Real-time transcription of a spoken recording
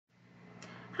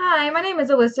Hi, my name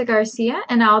is Alyssa Garcia,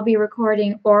 and I'll be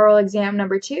recording oral exam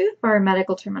number 2 for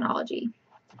medical terminology.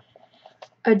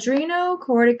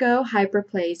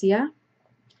 Adrenocorticohyperplasia,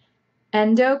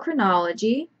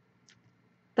 endocrinology,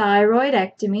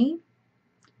 thyroidectomy,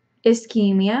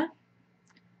 ischemia,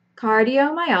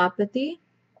 cardiomyopathy,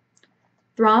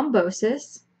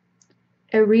 thrombosis,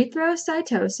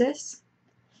 erythrocytosis,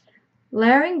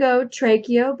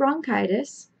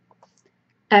 laryngotracheobronchitis,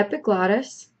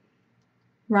 epiglottis,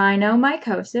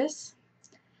 rhinomycosis,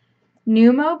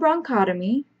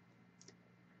 pneumobronchotomy,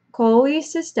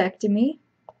 cholecystectomy,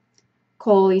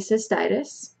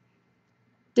 cholecystitis,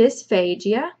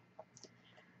 dysphagia,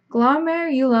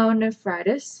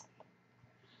 glomerulonephritis,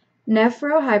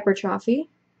 nephrohypertrophy,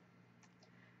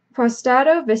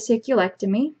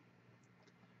 prostatovesiculectomy,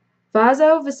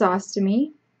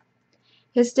 vasovasostomy,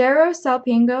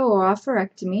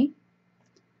 hysterosalpingo-oophorectomy,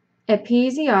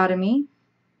 episiotomy,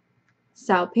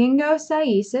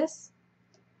 salpingocyesis,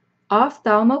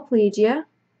 ophthalmoplegia,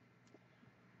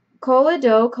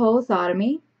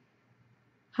 choledochothotomy,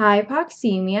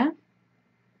 hypoxemia,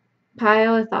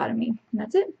 pyelothotomy. And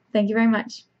that's it. Thank you very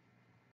much.